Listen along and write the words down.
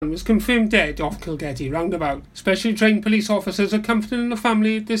was confirmed dead off Kilgetty roundabout. Specially trained police officers are comforting the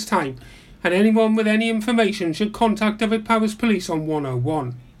family at this time, and anyone with any information should contact Dyfed-Powys Police on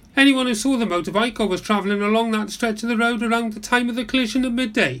 101. Anyone who saw the motorbike or was travelling along that stretch of the road around the time of the collision at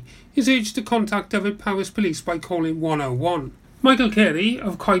midday is urged to contact Dyfed-Powys Police by calling 101. Michael Carey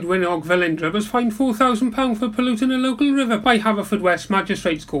of Coedwinog Felindra was fined £4,000 for polluting a local river by Haverfordwest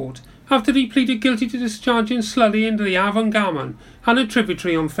Magistrates Court after he pleaded guilty to discharging slurry into the Avon Gammon and a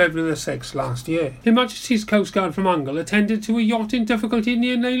tributary on February the 6th last year. Her Majesty's Coast Guard from Angle attended to a yacht in difficulty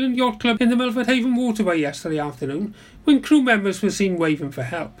near Neyland Yacht Club in the Milford Haven waterway yesterday afternoon when crew members were seen waving for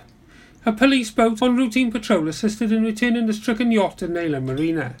help. A police boat on routine patrol assisted in returning the stricken yacht to Neyland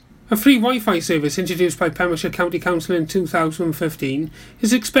Marina. A free Wi-Fi service introduced by Pembrokeshire County Council in 2015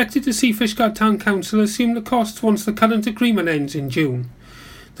 is expected to see Fishguard Town Council assume the costs once the current agreement ends in June.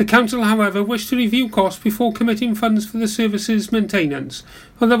 The Council, however, wished to review costs before committing funds for the service's maintenance,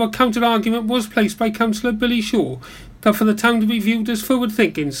 although a counter-argument was placed by Councillor Billy Shaw that for the town to be viewed as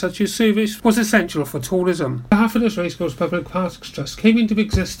forward-thinking, such a service was essential for tourism. The Haverfordwest Racecourse Public Parks Trust came into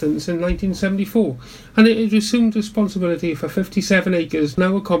existence in 1974, and it has assumed responsibility for 57 acres,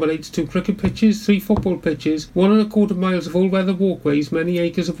 now accommodates 2 cricket pitches, 3 football pitches, 1¼ miles of all-weather walkways, many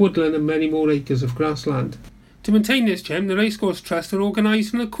acres of woodland and many more acres of grassland. To maintain this gem, the Racecourse Trust are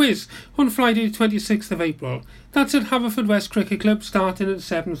organising a quiz on Friday the 26th of April. That's at Haverfordwest Cricket Club, starting at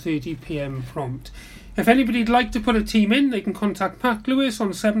 7:30pm prompt. If anybody'd like to put a team in, they can contact Pat Lewis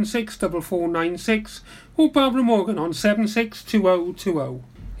on 764496 or Barbara Morgan on 762020.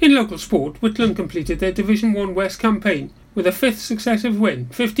 In local sport, Whitland completed their Division 1 West campaign with a 5th successive win,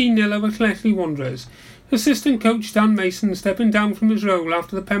 15-0 over Clethley Wanderers. Assistant coach Dan Mason stepping down from his role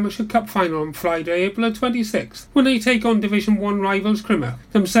after the Pembrokeshire Cup final on Friday, April 26th, when they take on Division 1 rivals Crimmock,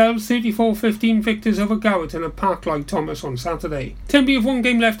 themselves 34-15 victors over Gowerton at Park Lloyd Thomas on Saturday. Tenby have 1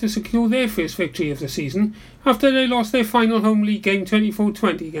 game left to secure their first victory of the season after they lost their final home league game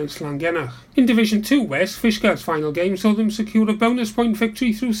 24-20 against Llangennach. In Division 2 West, Fishguard's final game saw them secure a bonus point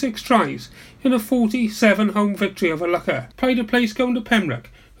victory through 6 tries in a 47 home victory over Lucker. Pride of place going to Pembroke,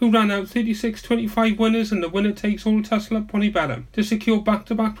 who ran out 36-25 winners in the winner-takes-all tussle at Ponybarham to secure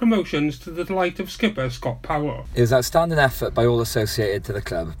back-to-back promotions to the delight of skipper Scott Powell. It was an outstanding effort by all associated to the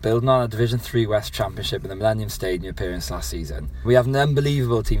club, building on a Division 3 West Championship in the Millennium Stadium appearance last season. We have an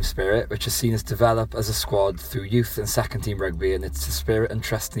unbelievable team spirit which has seen us develop as a squad through youth and second team rugby, and it's the spirit and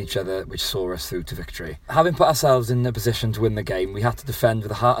trust in each other which saw us through to victory. Having put ourselves in a position to win the game, we had to defend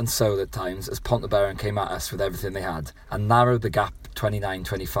with heart and soul at times as Pontebarham came at us with everything they had and narrowed the gap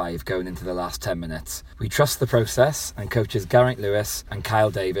 29-25 going into the last 10 minutes. We trust the process, and coaches Garrett Lewis and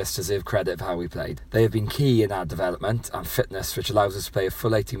Kyle Davis deserve credit for how we played. They have been key in our development and fitness, which allows us to play a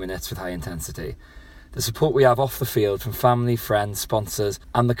full 80 minutes with high intensity. The support we have off the field from family, friends, sponsors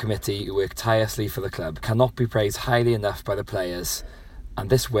and the committee who work tirelessly for the club cannot be praised highly enough by the players, and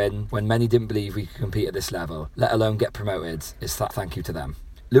this win, when many didn't believe we could compete at this level, let alone get promoted, is that thank you to them.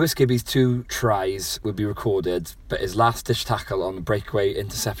 Lewis Gibby's 2 tries would be recorded, but his last-ditch tackle on the breakaway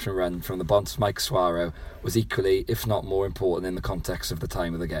interception run from the Bonds Mike Suaro was equally, if not more important in the context of the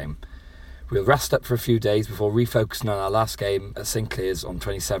time of the game. We'll rest up for a few days before refocusing on our last game at St Clears on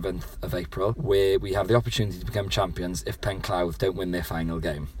 27th of April, where we have the opportunity to become champions if Penclouth don't win their final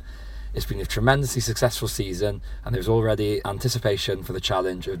game. It's been a tremendously successful season, and there's already anticipation for the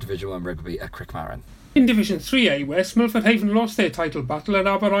challenge of Division 1 rugby at Crickmarin. In Division 3A West, Milford Haven lost their title battle at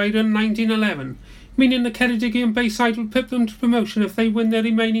Aberaeron 1911, meaning the Ceredigion Bayside will pip them to promotion if they win their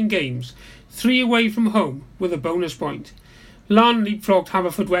remaining games, 3 away from home with a bonus point. Larne leapfrogged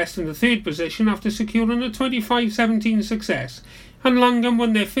Haverfordwest in the 3rd position after securing a 25-17 success, and Langham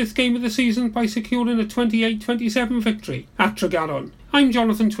won their 5th game of the season by securing a 28-27 victory at Tregaron. I'm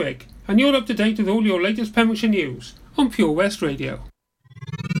Jonathan Twigg, and you're up to date with all your latest Pembrokeshire news on Pure West Radio.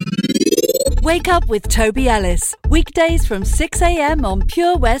 Wake up with Toby Ellis, weekdays from 6am on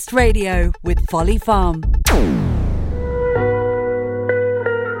Pure West Radio with Folly Farm.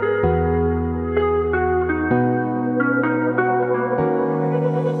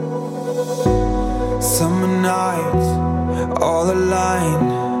 Summer nights, all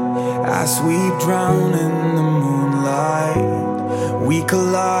aligned, as we drown in the moonlight. We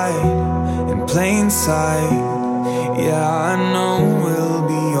collide in plain sight. Yeah, I know we'll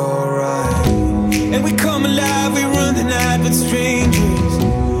be alright. And we come alive, we run the night with strangers,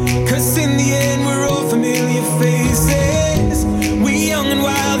 'cause in the end we're all familiar faces. We young and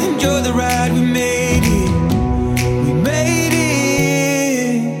wild, enjoy the ride, we made it, we made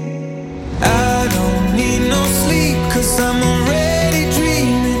it. I don't need no sleep, 'cause I'm already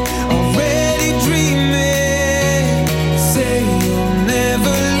dreaming, already dreaming. Say you'll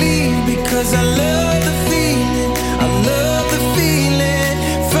never leave.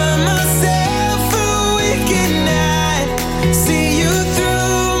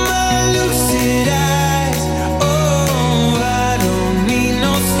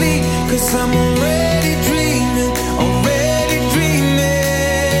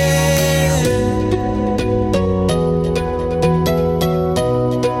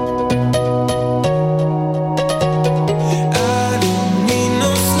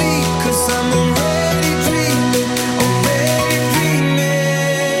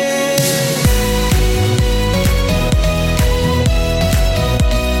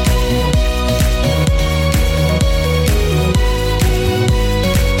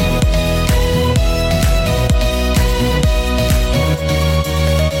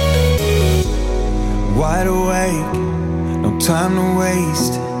 time to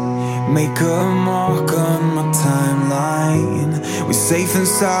waste. Make a mark on my timeline. We're safe and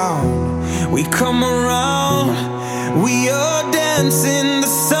sound, we come around. We are dancing the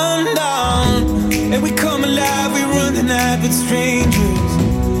sundown, and we come alive, we run the night with strangers.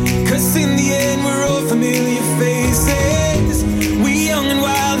 Cause in the end we're all familiar faces. We young and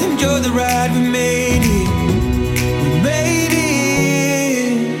wild, enjoy the ride, we made it. We made it.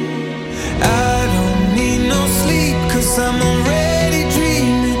 I don't need no sleep, cause I'm already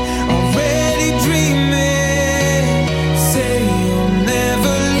dreaming, already dreaming. Say you'll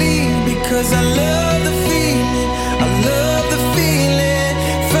never leave, because I love the feeling, I love the feeling.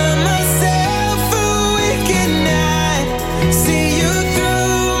 Find myself awake at night, see you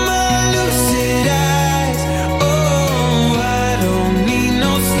through my lucid eyes. Oh, I don't need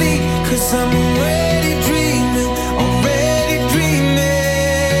no sleep, cause I'm already dreaming, already dreaming.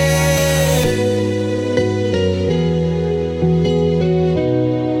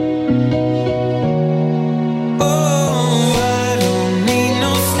 Oh, I don't need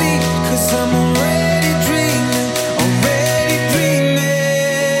no sleep, cause I'm already dreaming, already dreaming.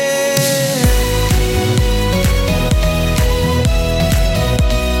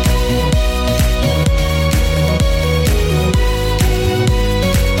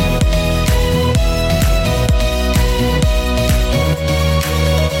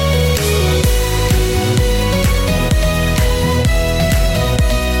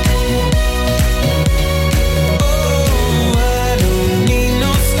 Oh, I don't need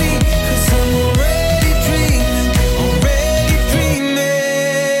no sleep, cause I'm already dreaming, already dreaming.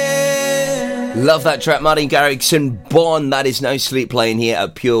 Love that track, Martin Garrixon, Born. That is No Sleep playing here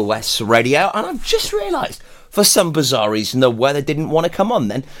at Pure West Radio. And I've just realised, for some bizarre reason, the weather didn't want to come on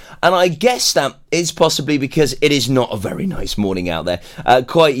then. And I guess that is possibly because it is not a very nice morning out there.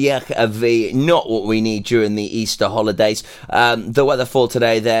 Quite not what we need during the Easter holidays. The weather for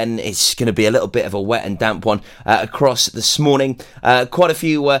today then is going to be a little bit of a wet and damp one across this morning. Quite a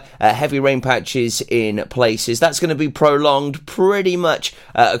few heavy rain patches in places. That's going to be prolonged pretty much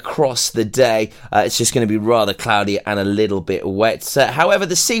across the day. It's just going to be rather cloudy and a little bit wet. However,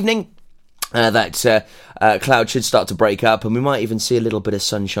 this evening, that cloud should start to break up, and we might even see a little bit of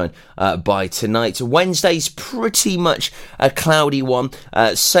sunshine by tonight. Wednesday's pretty much a cloudy one.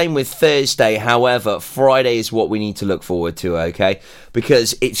 Same with Thursday. However, Friday is what we need to look forward to, okay?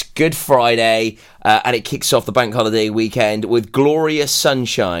 Because it's Good Friday, and it kicks off the bank holiday weekend with glorious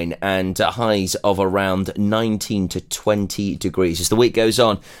sunshine and highs of around 19 to 20 degrees. As the week goes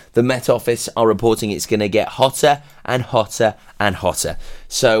on, the Met Office are reporting it's going to get hotter and hotter and hotter.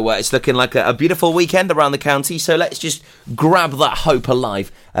 So it's looking like a beautiful weekend around the county, so let's just grab that hope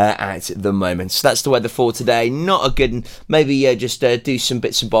alive at the moment. So that's the weather for today. Not a good one. Maybe just do some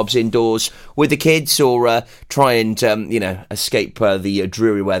bits and bobs indoors with the kids, or try and escape the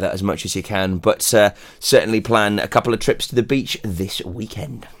dreary weather as much as you can, but certainly plan a couple of trips to the beach this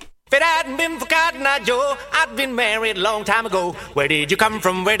weekend. If it hadn't been for Cotton Eye Joe, I'd been married a long time ago. Where did you come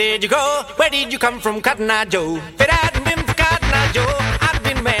from? Where did you go? Where did you come from, Cotton Eye Joe? If it hadn't been for Cotton Eye Joe, I'd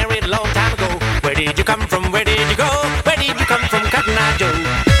been married a long time ago. Where did you come from? Where did you go? Where did you come from, Cotton Eye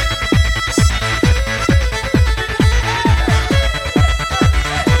Joe?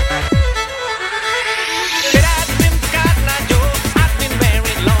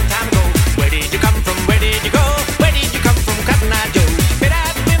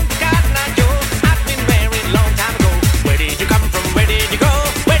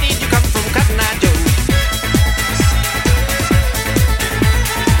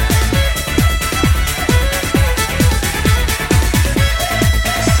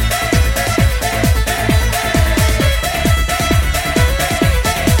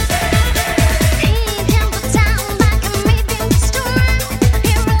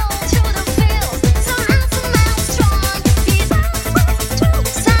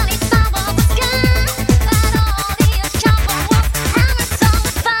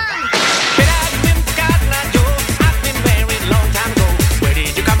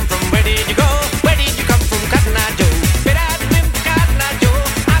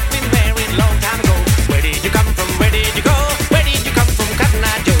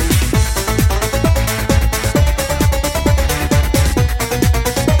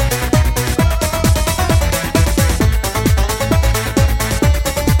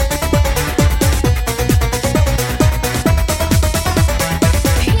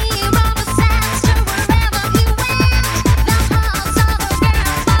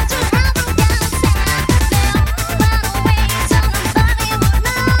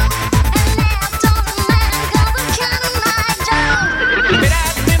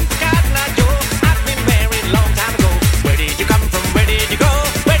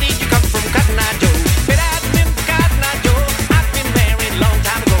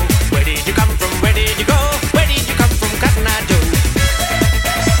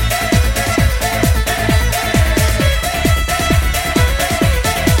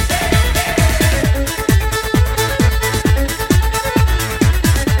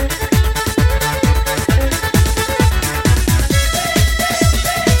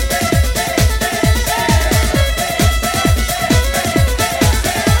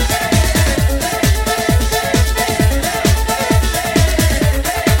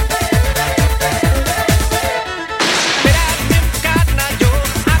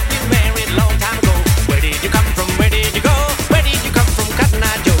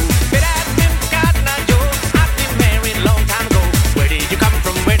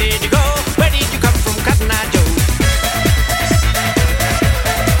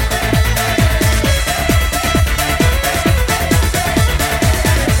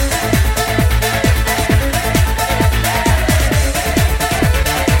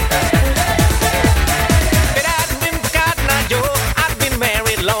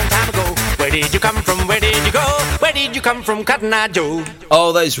 you go? Where did you come from, Cotton Eye Joe?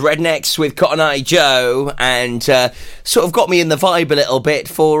 Oh, those rednecks with Cotton Eye Joe, and sort of got me in the vibe a little bit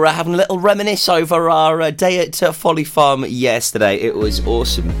for having a little reminisce over our day at Folly Farm yesterday. It was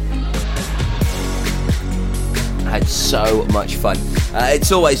awesome. I had so much fun.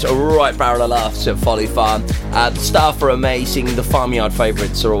 It's always a right barrel of laughs at Folly Farm. The staff are amazing. The farmyard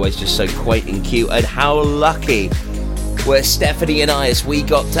favourites are always just so quaint and cute. And how lucky were Stephanie and I as we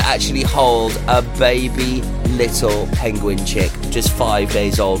got to actually hold a baby little penguin chick, just 5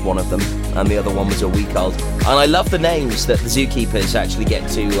 days old, one of them, and the other one was a week old. And I love the names that the zookeepers actually get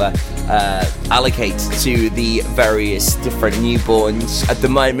to allocate to the various different newborns. At the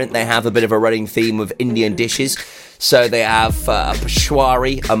moment, they have a bit of a running theme of Indian dishes. So they have a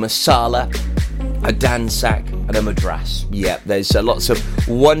peshwari, a masala, a dansak, and a madras. Yeah, there's lots of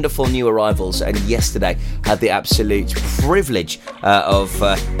wonderful new arrivals, and yesterday had the absolute privilege of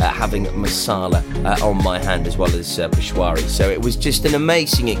having masala on my hand as well as peshwari. So it was just an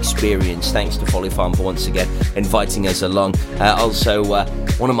amazing experience. Thanks to Folly Farm for once again inviting us along. Also,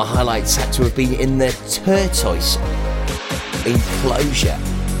 one of my highlights had to have been in the tortoise enclosure.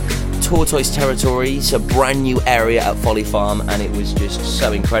 Tortoise Territories, a brand new area at Folly Farm, and it was just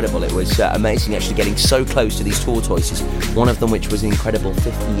so incredible. It was amazing actually getting so close to these tortoises, one of them which was an incredible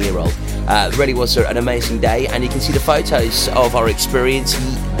 50-year-old. Really was an amazing day, and you can see the photos of our experience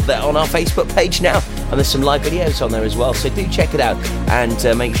on our Facebook page now, and there's some live videos on there as well, so do check it out, and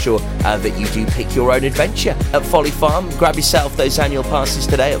make sure that you do pick your own adventure at Folly Farm. Grab yourself those annual passes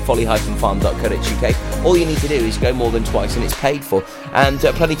today at folly-farm.co.uk. All you need to do is go more than twice and it's paid for, and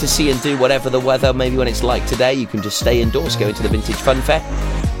plenty to see and do whatever the weather. Maybe when it's like today, you can just stay indoors, go into the Vintage Fun Fair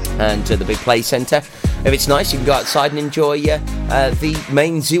and the big play centre. If it's nice, you can go outside and enjoy the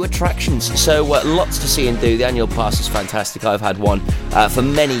main zoo attractions. So lots to see and do. The annual pass is fantastic. I've had one for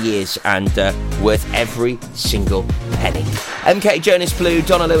many years and worth every single penny. MK, Jonas Blue,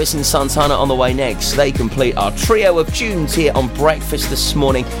 Donna Lewis and Santana on the way next. They complete our trio of tunes here on Breakfast this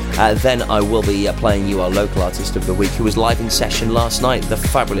morning. Then I will be playing you our local artist of the week, who was live in session last night, the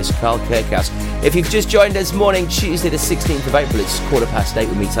fabulous Carl Kirkhouse. If you've just joined us, morning Tuesday the 16th of April, it's 8:15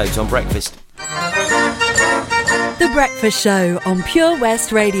 with me, Toby, on Breakfast. The Breakfast Show on Pure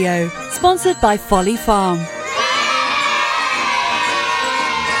West Radio, sponsored by Folly Farm.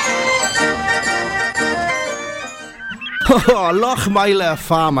 Oh, Lochmeyler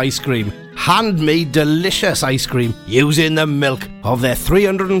Farm Ice Cream. Handmade delicious ice cream using the milk of their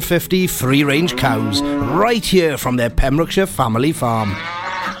 350 free-range cows right here from their Pembrokeshire family farm.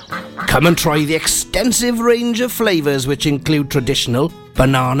 Come and try the extensive range of flavours which include traditional,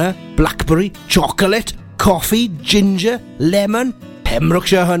 banana, blackberry, chocolate, coffee, ginger, lemon,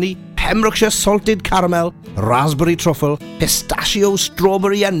 Pembrokeshire honey, Pembrokeshire salted caramel, raspberry truffle, pistachio,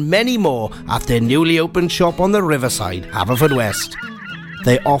 strawberry and many more at their newly opened shop on the Riverside, Haverfordwest.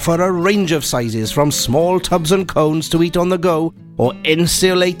 They offer a range of sizes from small tubs and cones to eat on the go or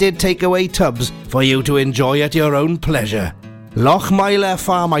insulated takeaway tubs for you to enjoy at your own pleasure. Lochmeyler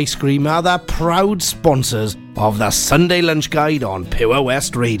Farm Ice Cream are the proud sponsors of the Sunday Lunch Guide on Pure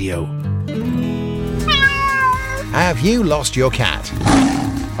West Radio. Have you lost your cat?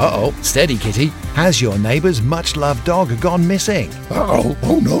 Uh-oh, steady kitty. Has your neighbour's much-loved dog gone missing? Uh-oh,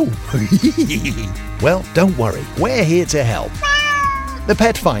 oh no. Well, don't worry, we're here to help. The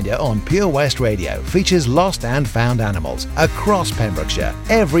Pet Finder on Pure West Radio features lost and found animals across Pembrokeshire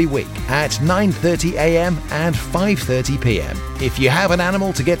every week at 9:30am and 5:30pm. If you have an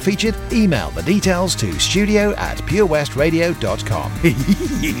animal to get featured, email the details to studio@purewestradio.com.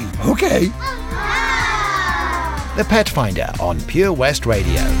 Okay. The Pet Finder on Pure West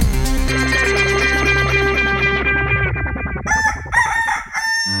Radio.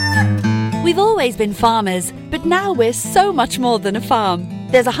 We've always been farmers, but now we're so much more than a farm.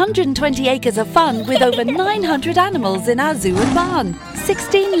 There's 120 acres of fun with over 900 animals in our zoo and barn,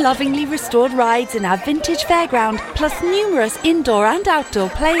 16 lovingly restored rides in our vintage fairground, plus numerous indoor and outdoor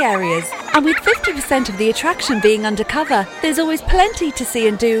play areas. And with 50% of the attraction being undercover, there's always plenty to see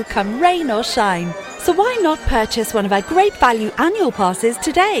and do come rain or shine. So why not purchase one of our great value annual passes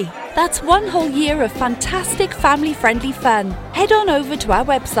today? That's one whole year of fantastic family-friendly fun. Head on over to our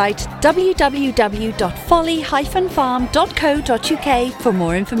website www.folly-farm.co.uk for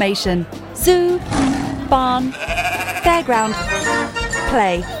more information. Zoo, barn, fairground,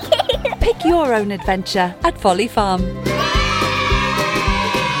 play. Pick your own adventure at Folly Farm.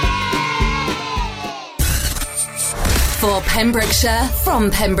 For Pembrokeshire,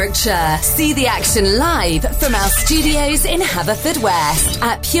 from Pembrokeshire. See the action live from our studios in Haverfordwest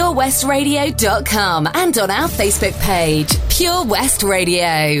at purewestradio.com and on our Facebook page, Pure West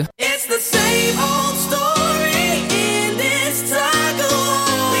Radio. It's the same old story.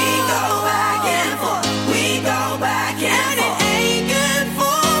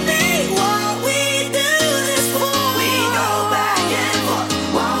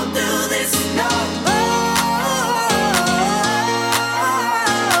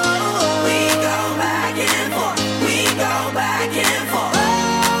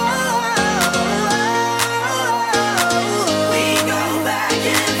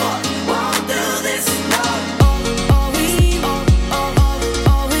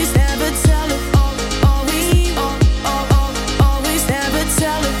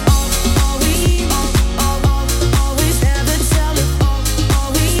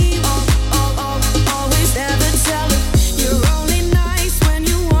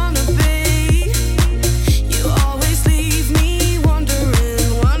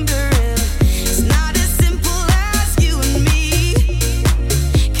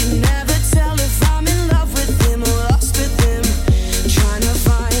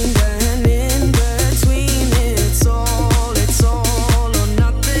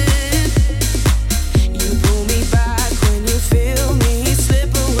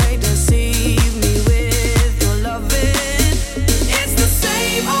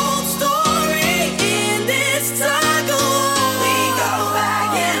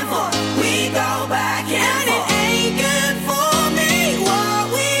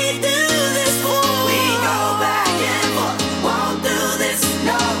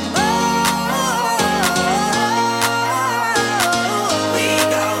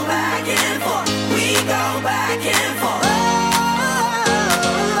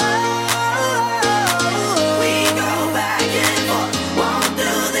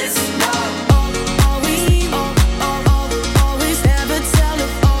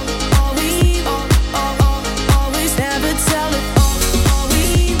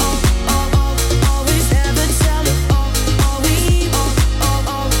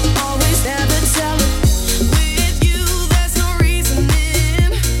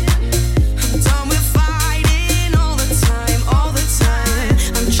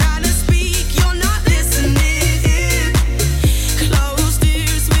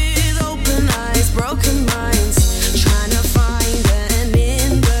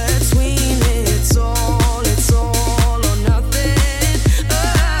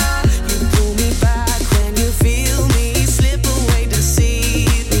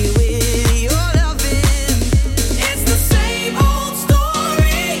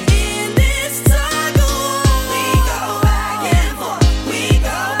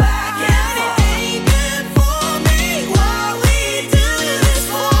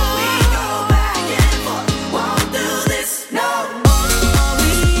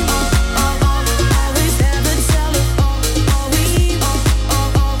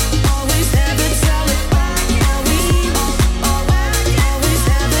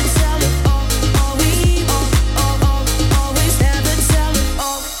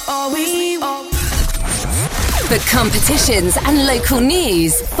 For competitions and local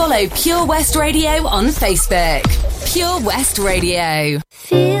news, follow Pure West Radio on Facebook. Pure West Radio.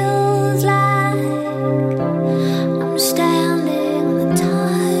 Feels like I'm standing on a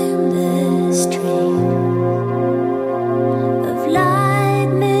timeless dream of light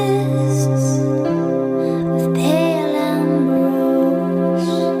mists, of pale ambrose.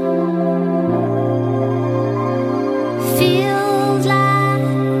 Feels like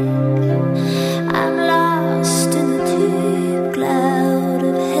I'm lost in the deep cloud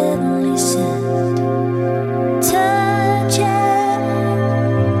of heavenly scent. Touching,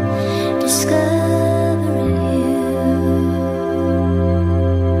 discovering you.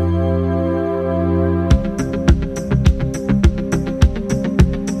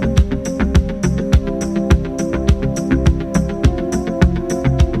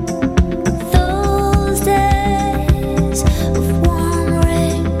 Those days of warm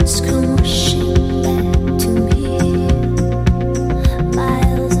rains come rushing back to me.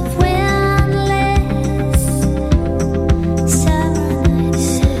 Miles of windless summer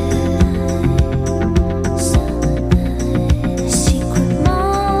nights, secret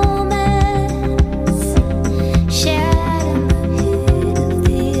moments shared in the heat of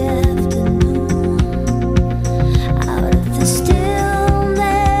the afternoon. Out of the stillness,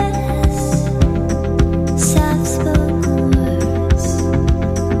 soft-spoken words.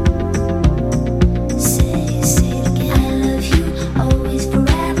 Say it again. I love you, always,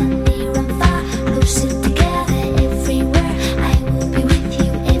 forever, near and far, closer together, everywhere. I will be with you,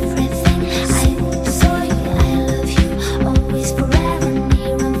 everything. I will do for you. I love you, always, forever,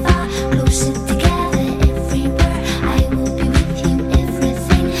 near and far, closer together, everywhere. I will be with you,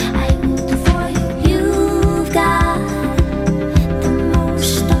 everything. I will do for you. You've got the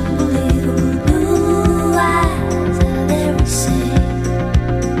most unbelievable blue eyes I've ever seen.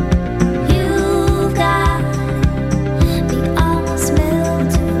 You've got me almost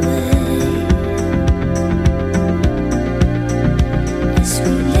melt away as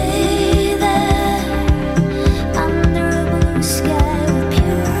we lay there under a blue sky with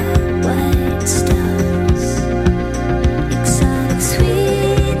pure white stars. Exotic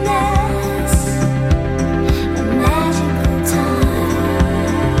sweetness, a magical time.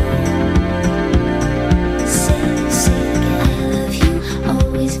 Say it again. I love you,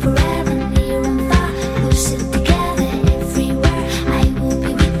 always, forever, near and far, closer together, everywhere. I will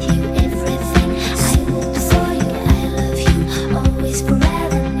be with you, everything. I will do for you. I love you, always,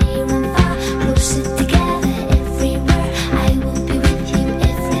 forever, near and far, closer together, everywhere. I will be with you,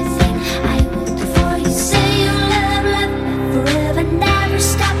 everything. I will do for you. Say you love me forever, never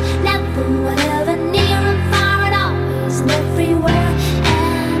stop, never, whatever, near and far, and always, and everywhere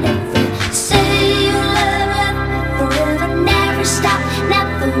and every. Say you love me forever, never stop,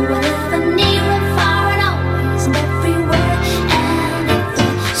 never, whatever, near and far, and always, and everywhere and every.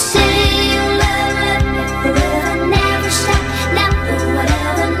 Say you love me forever, never stop, never,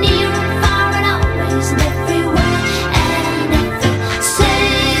 whatever, near and far, and always, and everywhere and every. Say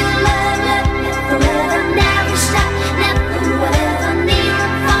you love me forever, never stop, never, whatever, near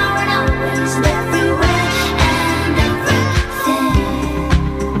and far, and always, and everywhere and everything.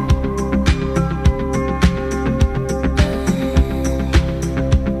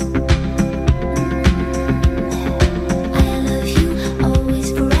 I love you, always,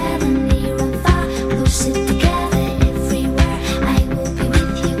 forever, near and far, closer together, everywhere. I will be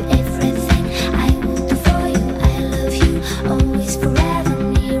with you, everything. I will do for you. I love you, always, forever,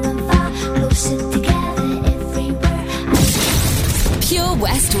 near and far, closer together, everywhere. Pure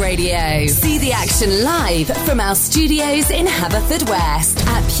West Radio. See the action live from our studios in Haverfordwest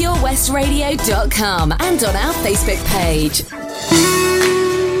at purewestradio.com and on our Facebook page.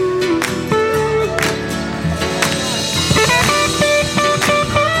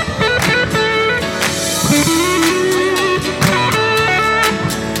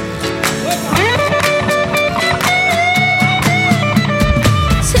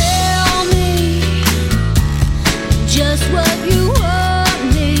 Tell me just what you want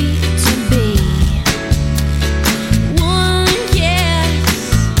me to be. One guess,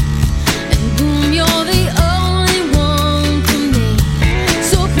 and boom, you're the only one for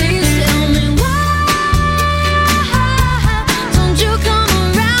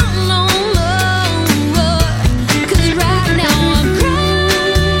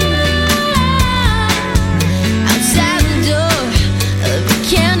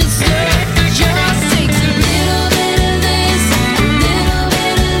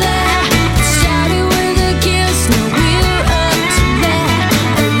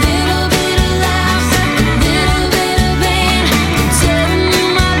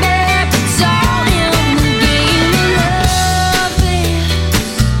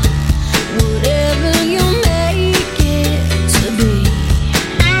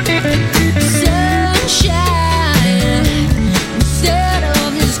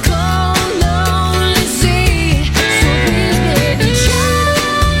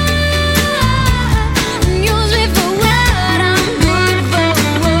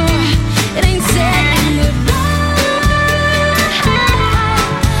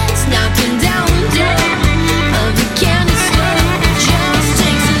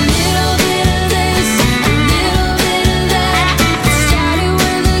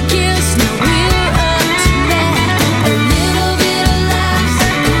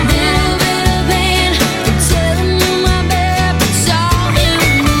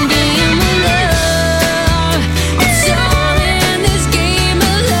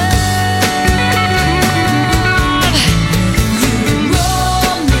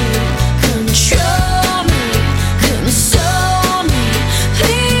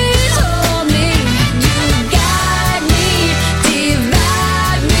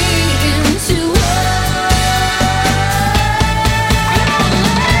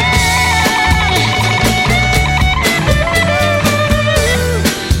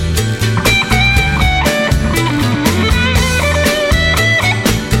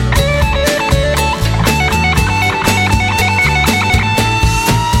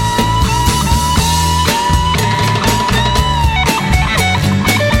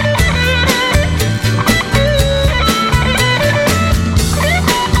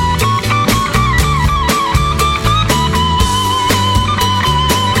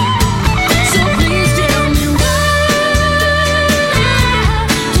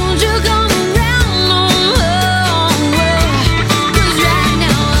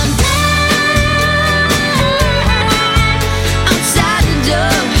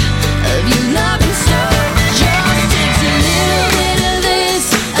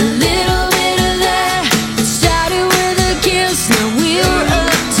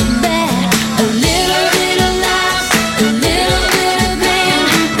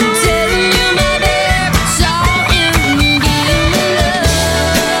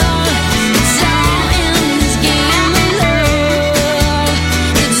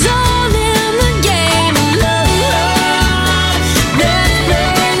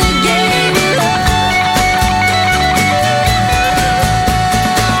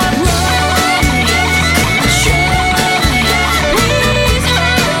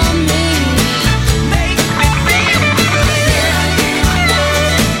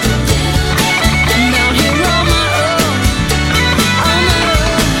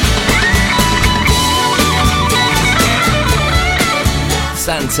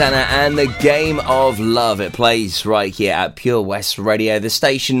Montana and the Game of Love. It plays right here at Pure West Radio, the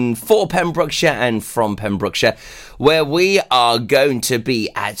station for Pembrokeshire and from Pembrokeshire, where we are going to be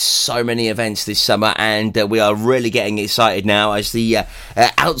at so many events this summer, and we are really getting excited now as the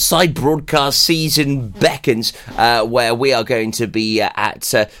outside broadcast season beckons, where we are going to be at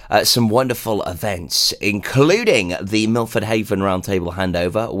some wonderful events, including the Milford Haven Roundtable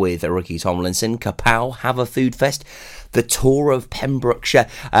handover with Ricky Tomlinson, Kapow, Have a Food Fest, the Tour of Pembrokeshire,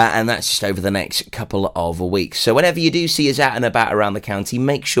 and that's just over the next couple of weeks. So whenever you do see us out and about around the county,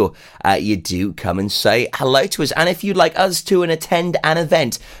 make sure you do come and say hello to us. And if you'd like us to attend an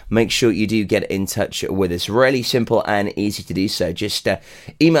event, make sure you do get in touch with us. Really simple and easy to do so. Just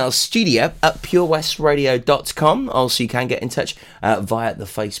email studio@purewestradio.com. Also, you can get in touch via the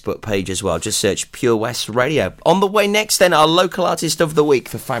Facebook page as well. Just search Pure West Radio. On the way next, then, our local artist of the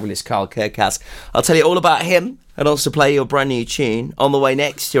week, the fabulous Carl Kirkhouse. I'll tell you all about him and also play your brand new tune. On the way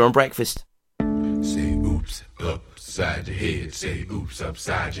next, you're on Breakfast. Say oops upside your head. Say oops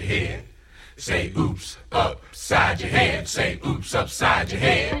upside your head. Say oops upside your head. Say oops upside your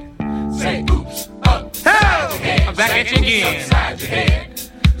head. Say oops upside your head. I'm back at you again. Upside your head.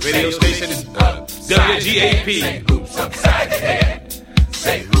 Radio station WGAP. Say oops upside your head.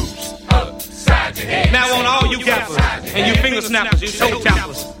 Say oops upside your head. Now on all you gappers and you finger snappers, you toe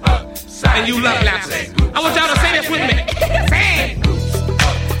tappers, and you love lappers, I want y'all to say this with me. Say it.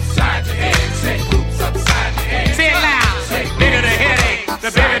 Upside your head. Say oops upside your head. Say it loud. The bigger the headache,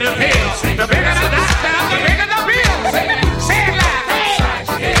 the bigger the pill, the bigger the doctor, the bigger the bill. Say it loud. Upside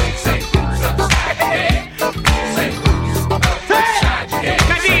your head. Say oops upside your head. Say oops upside your head.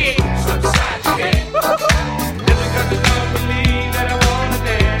 Now dig. Upside your head. Just because you don't believe that I wanna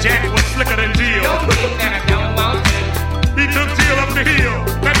dance. Jack was slicker than Jill. Don't believe that I don't want to. He took Jill up the hill.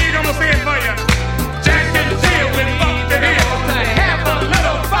 Now dig, I'm gonna say it for you. Jack and Jill went up the hill to have a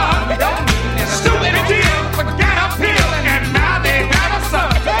little fun. Stupid Jill forgot a pill, and now they got a son.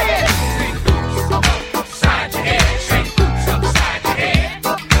 Upside your head. Say oops upside your head.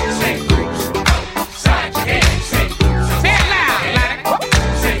 Say oops upside your head. Say oops Say it loud, like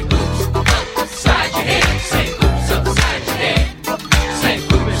Say oops upside your head. Say oops upside your head. Say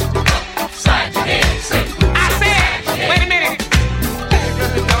oops upside your head. Say oops. I said, wait a minute.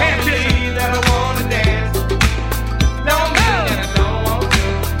 Pay attention. That I wanna dance. Don't go. That I don't want to.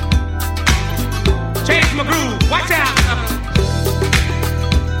 Change my groove. Watch out.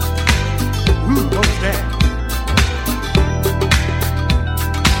 Ooh, what's that?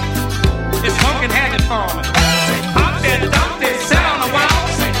 It's pumpkin habit for me. Hop that, dump that, sit on the wall.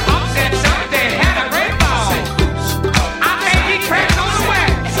 Hop that, dump that, had a great ball. I think he cracked on the way.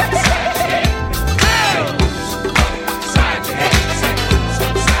 Upside your head. Say oops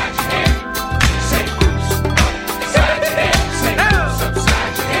upside your head. Say oops upside your head. Say oops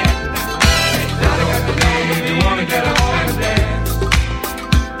upside your head. You wanna get up and dance.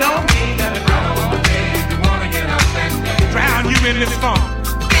 Don't mean that I don't wanna dance. You wanna get up and dance. Drown you in this funk.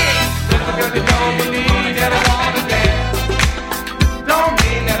 Just because you don't believe that I wanna dance. Don't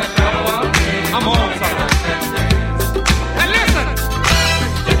mean that I don't want to. I'm on something. Now listen.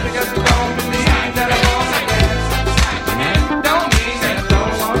 Just because you don't believe that I wanna dance. Don't mean that I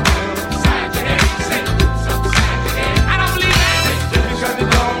don't want to. Upside your head. Say oops upside your head. I don't believe that. Just because you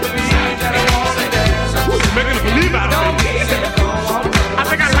don't believe that I wanna dance. Making a believe out of Don't it. mean that I don't want to. I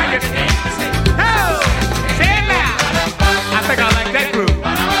think I like it. Oh, say it loud. I think I like that groove.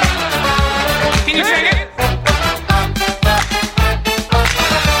 Can you sing it?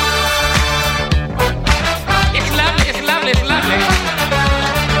 It's lovely, it's lovely, it's lovely.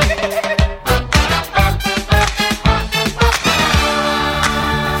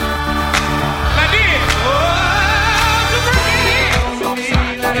 Now dig. Oh, to bring it in. Don't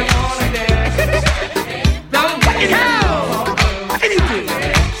believe that I wanna dance. Don't break it down. Can you do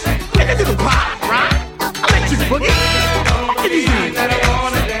it? Can you do the pop, right? I'll let you boogie. Can you do it? That I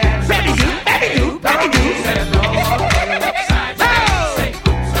wanna dance. Baby do, baby do, baby do. Oh,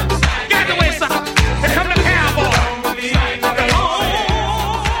 get the way, sucker. Here come the cowboy.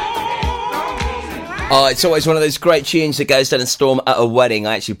 Oh, it's always one of those great tunes that goes down a storm at a wedding.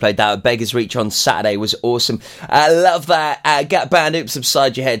 I actually played that at Beggars Reach on Saturday. It was awesome. I love that. Get Band Oops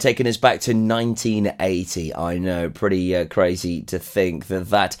Upside Your Head, taking us back to 1980. I know, pretty crazy to think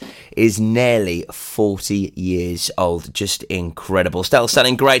that is nearly 40 years old. Just incredible. Still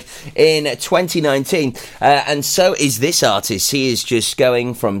sounding great in 2019. And so is this artist. He is just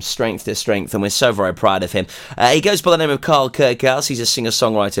going from strength to strength, and we're so very proud of him. He goes by the name of Carl Kirkhouse. He's a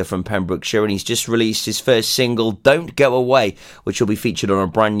singer-songwriter from Pembrokeshire, and he's just released released his first single, Don't Go Away, which will be featured on a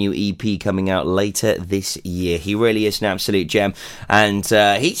brand new EP coming out later this year. He really is an absolute gem, and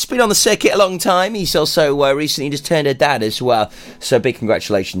he's been on the circuit a long time. He's also recently just turned a dad as well, so big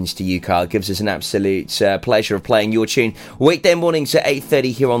congratulations to you, Carl. It gives us an absolute pleasure of playing your tune weekday mornings at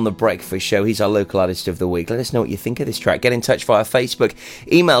 8:30 here on The Breakfast Show. He's our local artist of the week. Let us know what you think of this track. Get in touch via Facebook,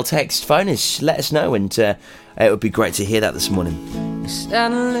 email, text, phone us, let us know, and it would be great to hear that this morning.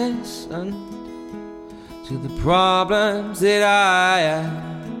 Stand and listen to the problems that I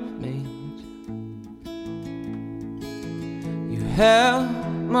have made. You held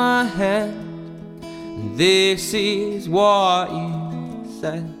my hand, and this is what you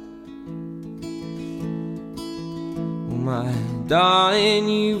said. Oh, my darling,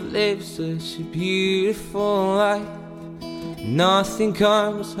 you've lived such a beautiful life. Nothing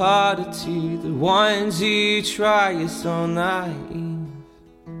comes harder to the ones who try. You're so naive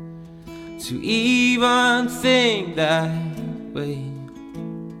to even think that way,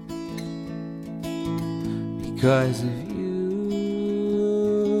 because of you,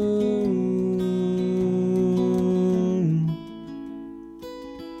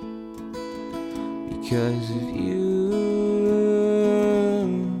 because of you.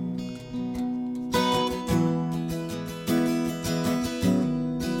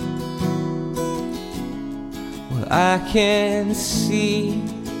 Well, I can see,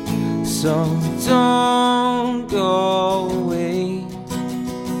 so don't go away.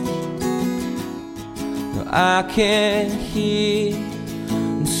 No, I can't hear,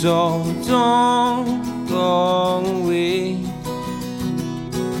 so don't go away.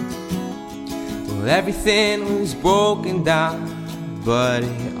 Well, everything was broken down, but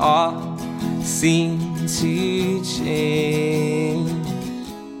it all seemed to change.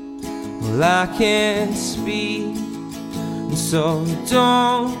 Well, I can't speak, so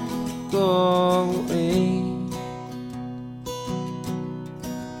don't go away.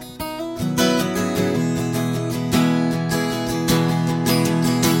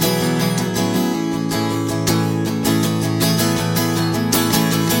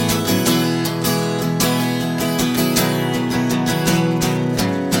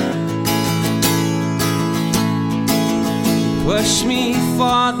 Push me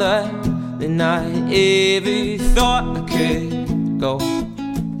farther than I ever thought I could go.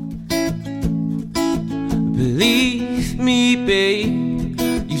 Believe me, babe,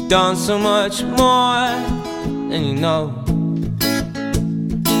 you've done so much more than you know.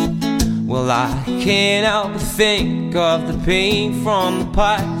 Well, I can't help but think of the pain from the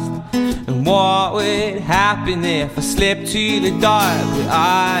past, and what would happen if I slipped to the dark. But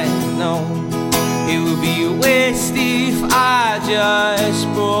I know it would be a waste if I just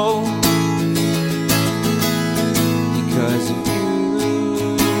broke, because of you.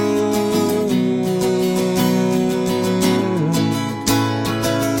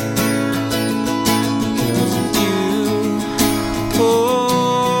 Because of you.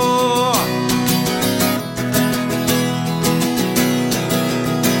 Oh,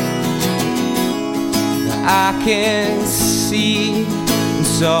 I can see,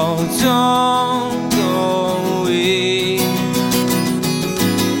 so don't go away.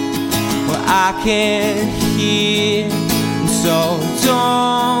 Well, I can hear, so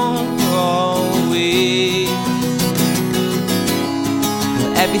don't go away.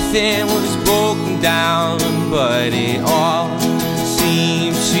 Well, everything was broken down, but it all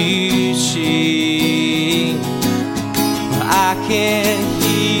seemed to change. Well, I can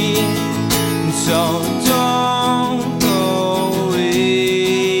hear, so don't go away.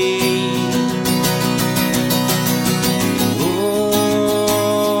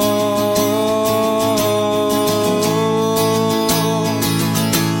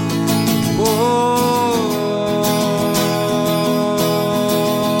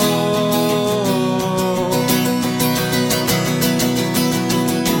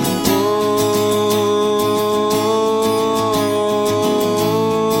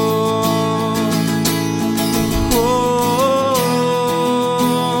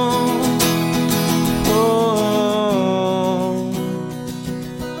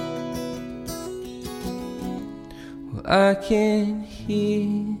 I can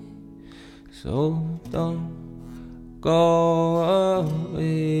hear, so don't go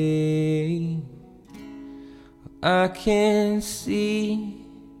away. I can see,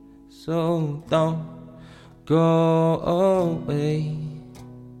 so don't go away.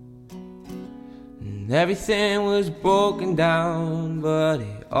 And everything was broken down, but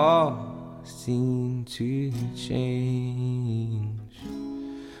it all seemed to change.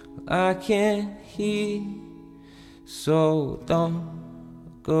 I can't hear, so don't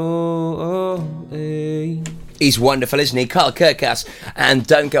go away. He's wonderful, isn't he? Carl Kirkhouse and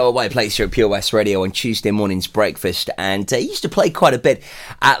Don't Go Away plays here at Pure West Radio on Tuesday morning's breakfast. And he used to play quite a bit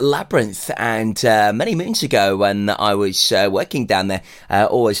at Labyrinth. And many moons ago when I was working down there,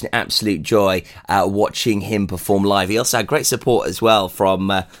 always an absolute joy watching him perform live. He also had great support as well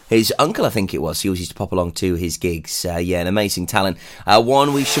from his uncle, I think it was. He always used to pop along to his gigs. Yeah, an amazing talent.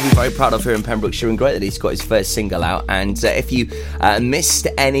 One we should be very proud of here in Pembrokeshire, and great that he's got his first single out. And if you missed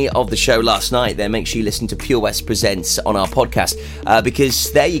any of the show last night, then make sure you listen to Pure West Presents on our podcast,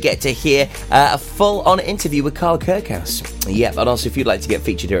 because there you get to hear a full-on interview with Carl Kirkhouse. Yep, and also if you'd like to get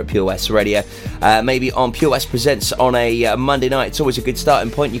featured here at Pure West Radio, maybe on Pure West Presents on a Monday night, it's always a good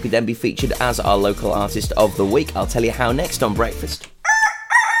starting point. You could then be featured as our local artist of the week. I'll tell you how next on Breakfast.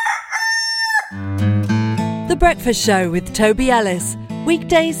 The Breakfast Show with Toby Ellis,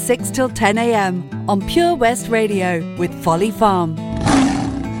 weekdays 6 till 10 a.m. on Pure West Radio with Folly Farm.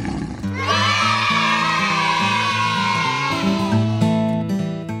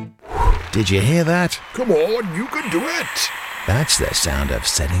 Did you hear that? Come on, you can do it. That's the sound of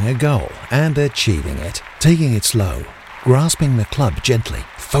setting a goal and achieving it. Taking it slow, grasping the club gently,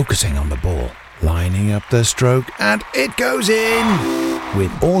 focusing on the ball, lining up the stroke, and it goes in!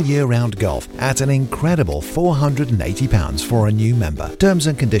 With all year-round golf at an incredible £480 for a new member. Terms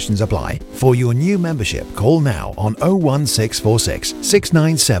and conditions apply. For your new membership, call now on 01646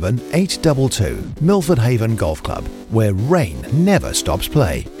 697 822. Milford Haven Golf Club, where rain never stops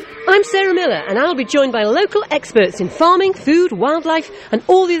play. I'm Sarah Miller, and I'll be joined by local experts in farming, food, wildlife and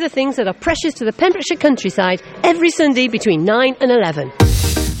all the other things that are precious to the Pembrokeshire countryside every Sunday between 9 and 11.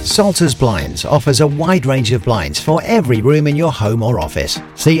 Salters Blinds offers a wide range of blinds for every room in your home or office.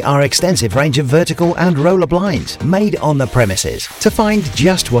 See our extensive range of vertical and roller blinds made on the premises to find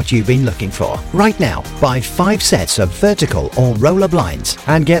just what you've been looking for. Right now, buy 5 sets of vertical or roller blinds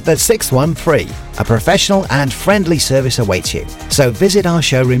and get the 6th one free. A professional and friendly service awaits you. So visit our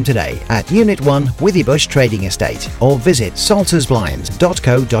showroom today at Unit 1 Withybush Trading Estate or visit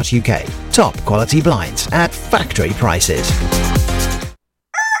saltersblinds.co.uk. Top quality blinds at factory prices.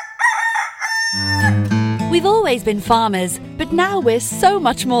 We've always been farmers, but now we're so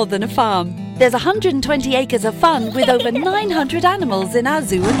much more than a farm. There's 120 acres of fun with over 900 animals in our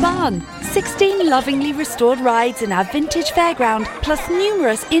zoo and barn. 16 lovingly restored rides in our vintage fairground, plus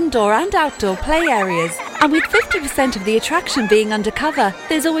numerous indoor and outdoor play areas. And with 50% of the attraction being undercover,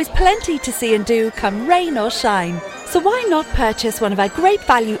 there's always plenty to see and do come rain or shine. So why not purchase one of our great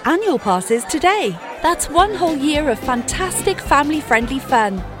value annual passes today? That's one whole year of fantastic family-friendly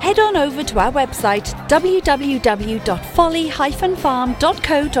fun. Head on over to our website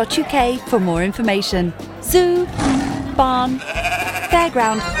www.folly-farm.co.uk for more information. Zoo, barn,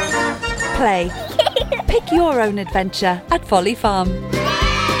 fairground, play. Pick your own adventure at Folly Farm.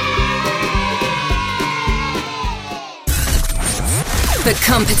 For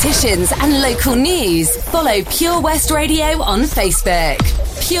competitions and local news, follow Pure West Radio on Facebook.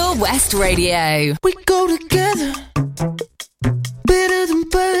 Pure West Radio. We go together, better than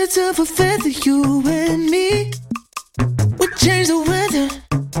birds of a feather, you and me. We change the weather,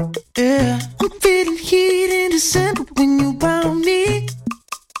 yeah. I'm feeling heat in December when you found me.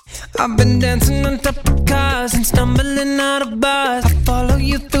 I've been dancing on top of cars and stumbling out of bars. I follow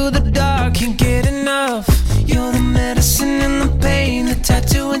you through the dark, can't get enough. You're the medicine and the pain, the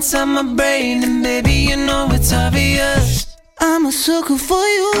tattoo inside my brain. And baby, you know it's obvious, I'm a sucker for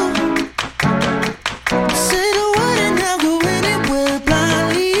you. Say the word and I'll go anywhere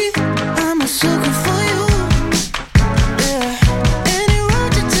blindly. I'm a sucker for you, yeah. Any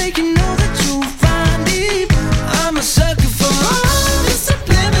road you take, you know that you'll find me. I'm a sucker for all the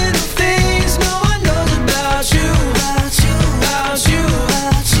subliminal things no one knows about you, about you, about you,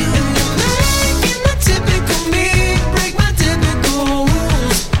 about you. And you're making the typical me break my typical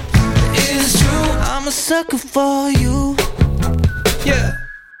rules. It's true, I'm a sucker for you. Yeah.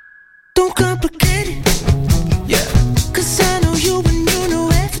 Don't complicate it. Yeah. Cause I know you and you know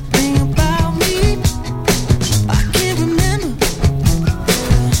everything about me. I can't remember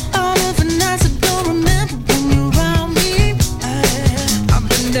all of the nights I don't remember when you're around me. I've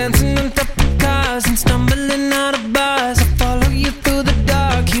been dancing on top of cars and stumbling out of bars. I follow you through the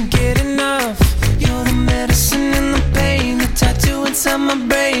dark, can't get enough. You're the medicine and the pain, the tattoo inside my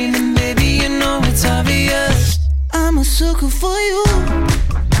brain. And baby, you know it's obvious, I'm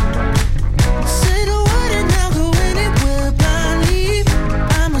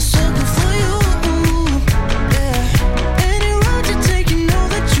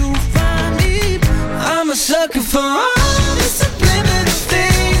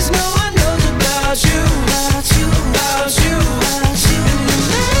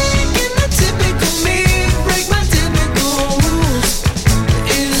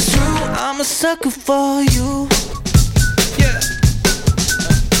sucker for you. Yeah.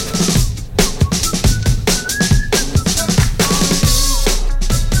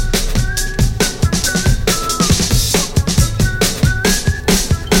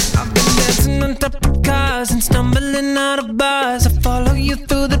 I've been dancing on top of cars and stumbling out of bars. I follow you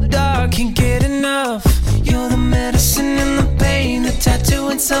through the dark, can't get enough. You're the medicine and the pain, the tattoo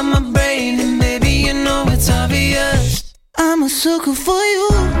inside my brain, and baby, you know it's obvious. I'm a sucker for you.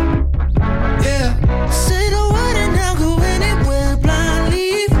 Yeah. Say the word and I'll go anywhere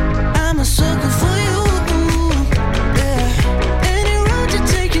blindly. I'm a sucker for you. Yeah. Any road you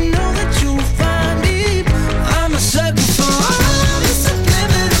take, you know that you'll find me. I'm a sucker for all the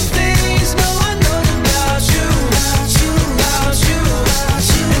subliminal things no one knows about you. About you, about you, about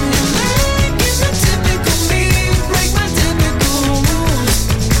you. And you make it the typical me, break my typical rules.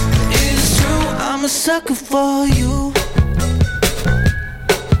 It is true, I'm a sucker for you.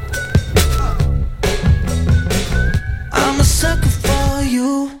 I'm a sucker for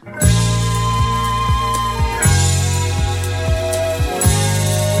you.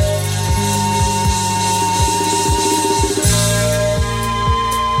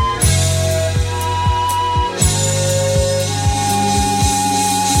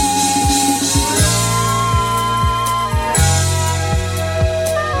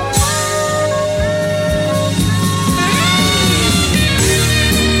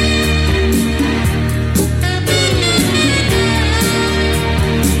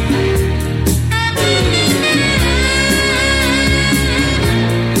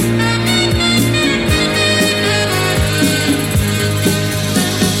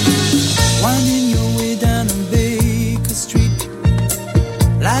 Winding your way down on Baker Street,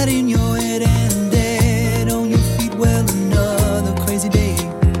 light in your head and dead on your feet. Well, another crazy day.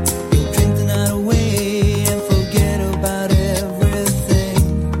 You'll drink the night away and forget about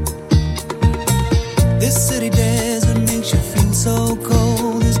everything. This city desert makes you feel so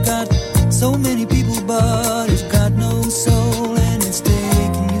cold. It's got so many people, but it's got no soul, and it's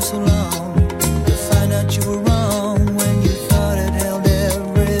taken you so long to find out you were wrong when you thought it held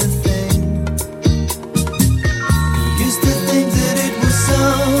everything. You used to think that it was so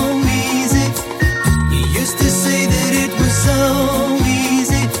easy. You used to say that it was so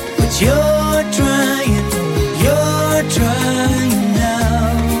easy, but you're trying now.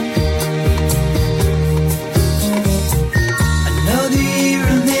 Another year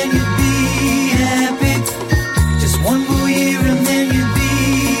and then you'd be happy. Just one more year and then you'd be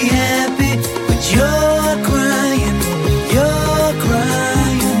happy, but you're crying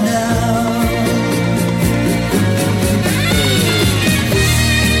now.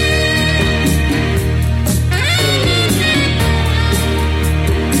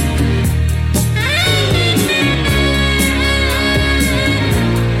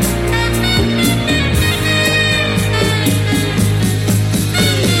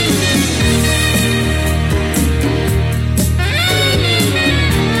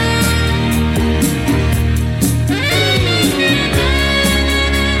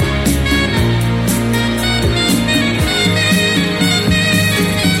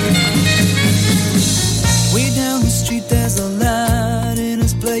 Way down the street there's a light in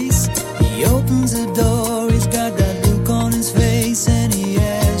his place. He opens the door, he's got that look on his face, and he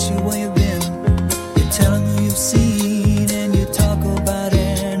asks you where you've been. You tell him who you've seen, and you talk about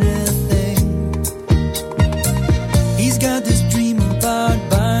anything. He's got this dream about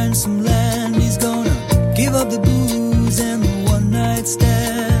buying some land. He's gonna give up the booze and the one night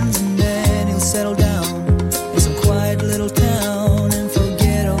stands, and then he'll settle down in some quiet little town and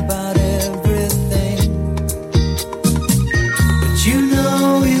forget about everything. But you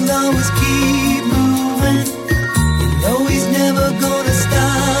know he'll always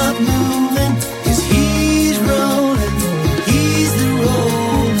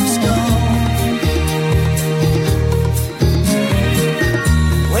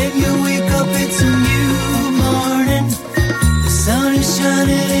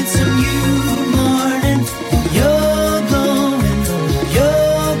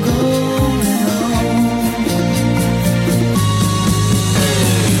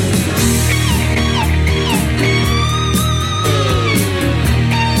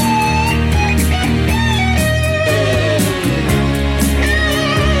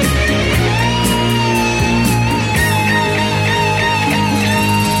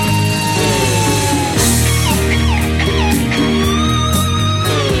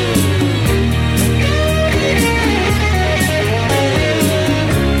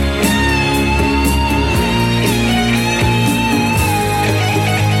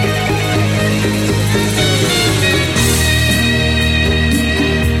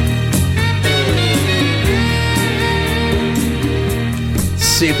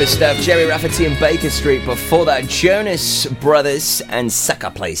super stuff. Jerry Rafferty and Baker Street. Before that, Jonas Brothers and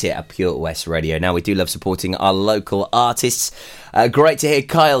Sucker Plays here at Pure West Radio. Now, we do love supporting our local artists. Great to hear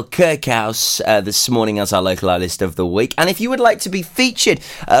Kyle Kirkhouse this morning as our local artist of the week. And if you would like to be featured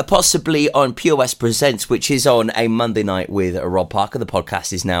possibly on Pure West Presents, which is on a Monday night with Rob Parker, the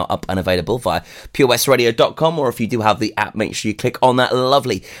podcast is now up and available via purewestradio.com, or if you do have the app, make sure you click on that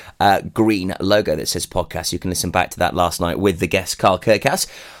lovely green logo that says podcast. You can listen back to that last night with the guest Kyle Kirkhouse.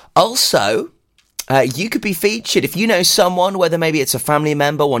 Also, you could be featured if you know someone, whether maybe it's a family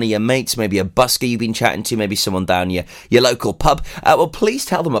member, one of your mates, maybe a busker you've been chatting to, maybe someone down your local pub. Well, please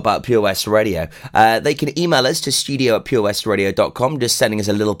tell them about Pure West Radio. They can email us to studio@purewestradio.com, just sending us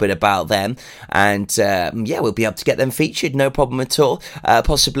a little bit about them. And we'll be able to get them featured, no problem at all.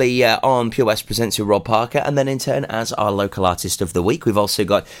 Possibly on Pure West Presents with Rob Parker, and then in turn as our local artist of the week. We've also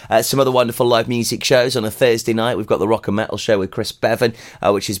got some other wonderful live music shows on a Thursday night. We've got the Rock and Metal Show with Chris Bevan,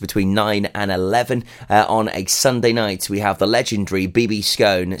 which is between 9 and 11. On a Sunday night, we have the legendary BB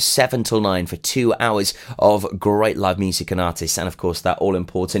Scone, 7 till 9 for 2 hours of great live music and artists, and of course that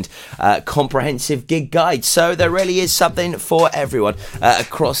all-important comprehensive gig guide. So there really is something for everyone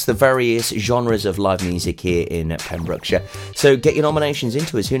across the various genres of live music here in Pembrokeshire. So get your nominations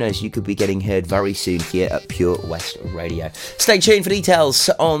into us. Who knows, you could be getting heard very soon here at Pure West Radio. Stay tuned for details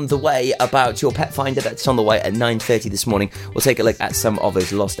on the way about your pet finder. That's on the way at 9:30 this morning. We'll take a look at some of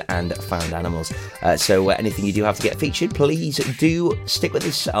his lost and found animals. So anything you do have to get featured, please do stick with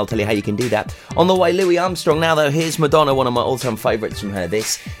us. I'll tell you how you can do that. On the way, Louis Armstrong. Now, though, here's Madonna, one of my all-time favourites from her.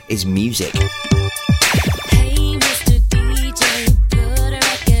 This is Music.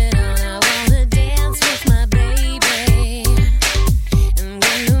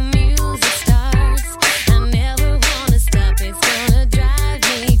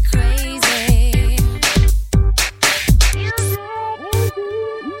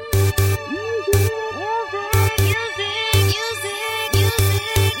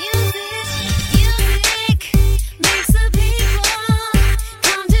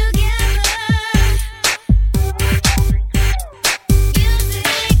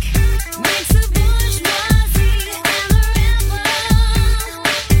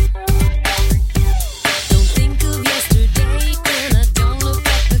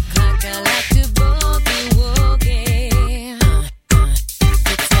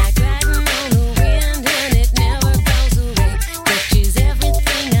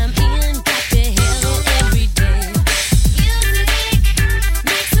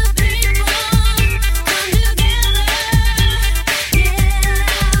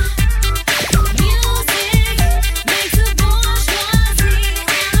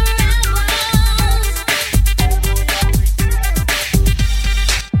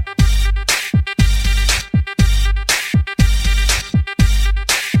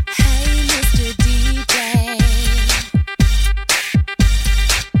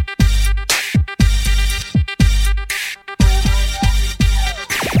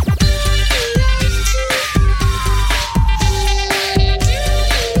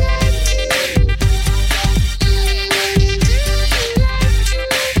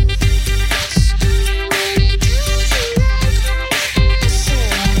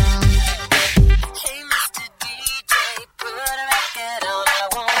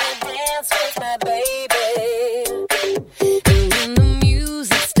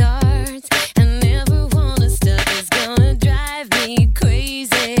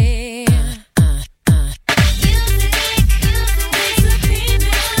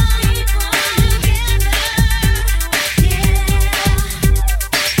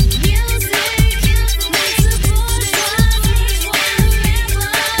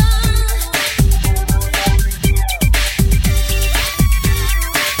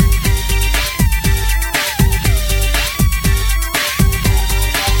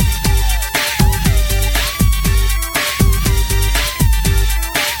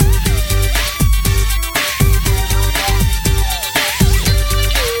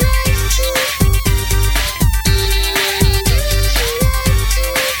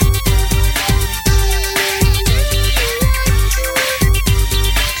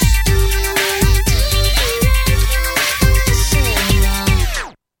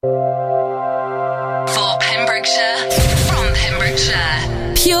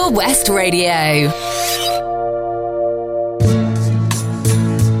 Pure West Radio.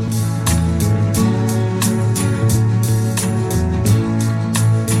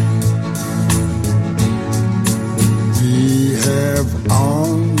 We have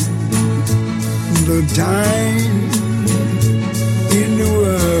all the time in the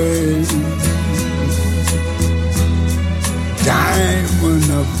world, time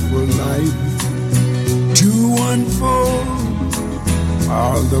enough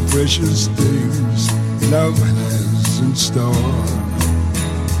all the precious things love has in store.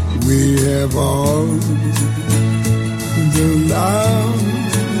 We have all the love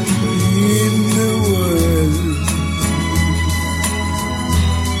in the world.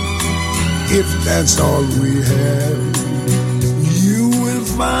 If that's all we have, you will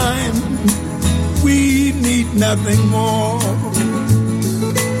find we need nothing more.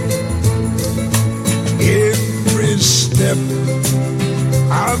 Every step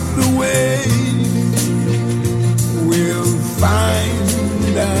of the way will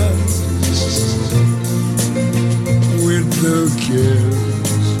find us with the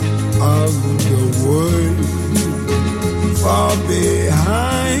cares of the world far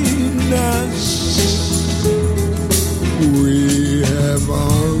behind us. We have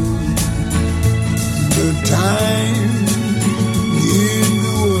all the time in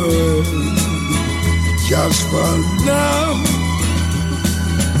the world just for love,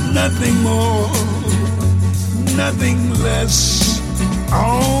 nothing more, nothing less,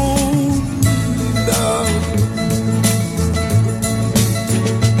 only love.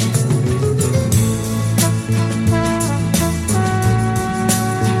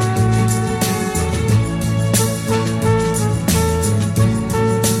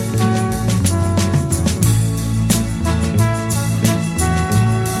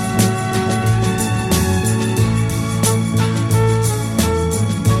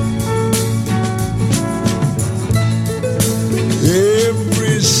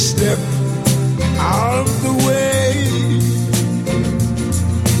 Every step of the way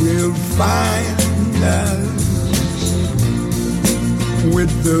will find us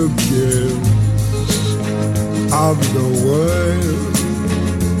with the cares of the world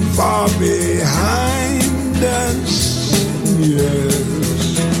far behind us. Yes,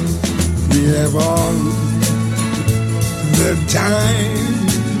 we have all the time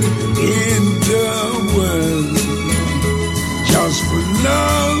in the world just for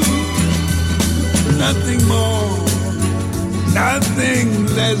love, nothing more, nothing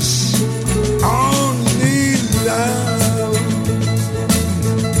less, only love.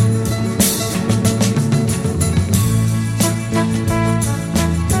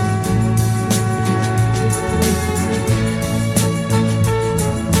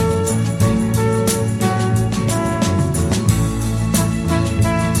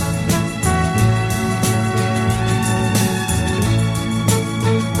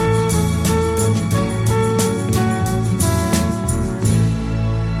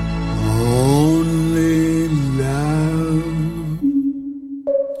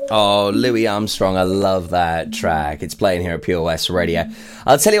 Oh, Louis Armstrong, I love that track. It's playing here at Pure West Radio.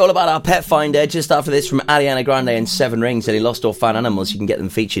 I'll tell you all about our pet finder just after this from Ariana Grande and Seven Rings. Any lost or found animals, you can get them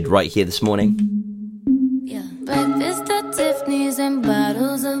featured right here this morning. Breakfast at Tiffany's and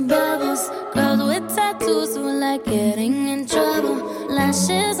bottles of bubbles. Girls with tattoos who like getting in trouble.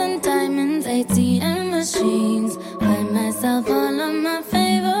 Lashes and diamonds, ATM machines. Buy myself all of my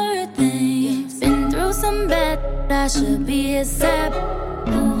favorite things. Been through some bad, I should be a sap.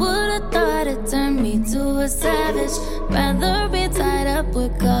 Who would've thought it turned me to a savage? Rather be tied up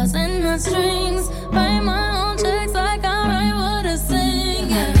with calls and not strings. Write my own checks like I write what I sing.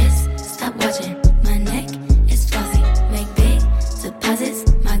 My wrist, stop watching. My neck is flossy. Make big deposits.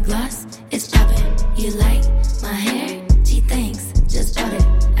 My gloss is popping. You like my hair? Gee, thanks. Just bought it.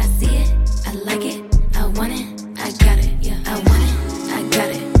 I see it. I like it. I want it. I got it. Yeah, I want it. I got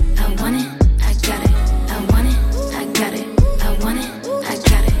it. I want it. I got it. I want it. I got it. I want it.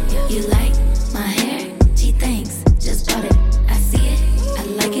 You like my hair? Gee, thanks. Just bought it. I see it. I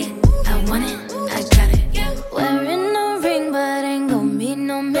like it. I want it. I got it. Wearing a ring, but ain't gon' be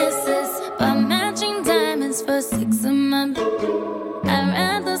no misses. Buy matching diamonds for 6 of my. I'd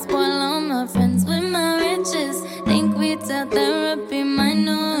rather spoil all my friends with my riches. Think we tell therapy my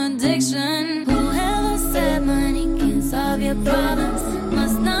new addiction. Whoever said money can solve your problems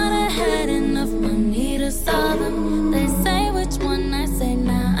must not have had enough money to solve them. They say which one, I say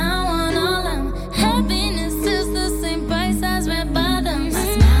nah. Happiness is the same price as red bottoms. My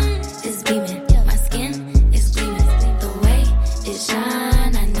smile is beaming, my skin is gleaming. The way it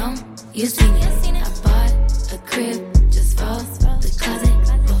shine, I know you seen it. I bought a crib just for the closet,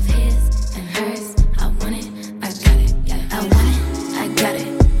 both his and hers. I want it, I got it. I want it, I got it.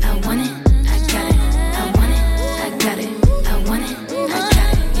 I want it, I got it. I want it, I got it. I want it, I got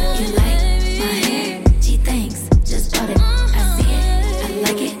it. You like my hair? Gee, thanks. Just bought it. I see it, I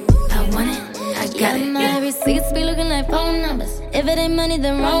like it. I want it. Yeah, my receipts be looking like phone numbers. If it ain't money,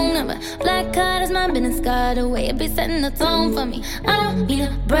 then wrong number. Black card is my business card. The way it be setting the tone for me. I don't need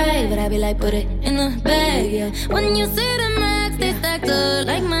a brag, but I be like, put it in the bag, yeah. When you see the max, they stacked up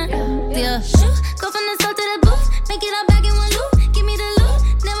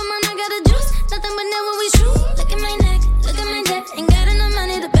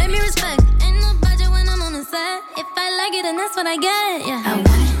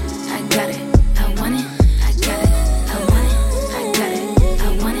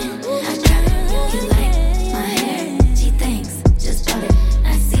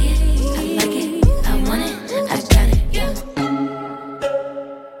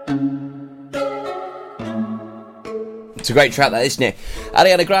It's a great track, that, isn't it?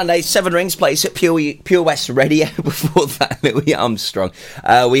 Ariana Grande, Seven Rings, plays at Pure West Radio. Before that, Louis Armstrong.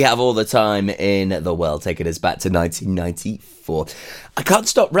 We Have All the Time in the World, taking us back to 1994. I can't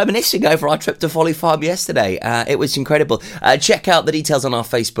stop reminiscing over our trip to Folly Farm yesterday. It was incredible. Check out the details on our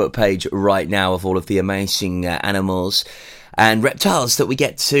Facebook page right now of all of the amazing animals and reptiles that we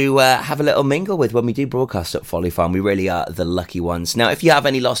get to have a little mingle with when we do broadcast at Folly Farm. We really are the lucky ones. Now, if you have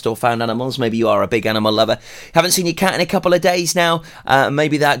any lost or found animals, maybe you are a big animal lover, haven't seen your cat in a couple of days now,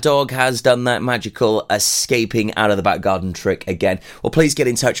 maybe that dog has done that magical escaping out of the back garden trick again, well, please get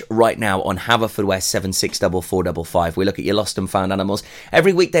in touch right now on Haverfordwest 764455. We look at your lost and found animals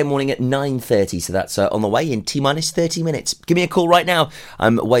every weekday morning at 9:30, so that's on the way in T-minus 30 minutes. Give me a call right now.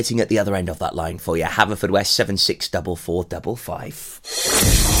 I'm waiting at the other end of that line for you. Haverfordwest 764455. From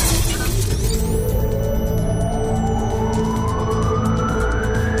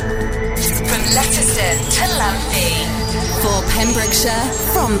Letterston to Lampy. For Pembrokeshire,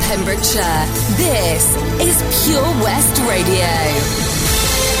 from Pembrokeshire, this is Pure West Radio.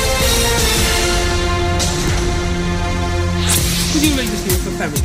 Would you like to see it for Pembrokeshire?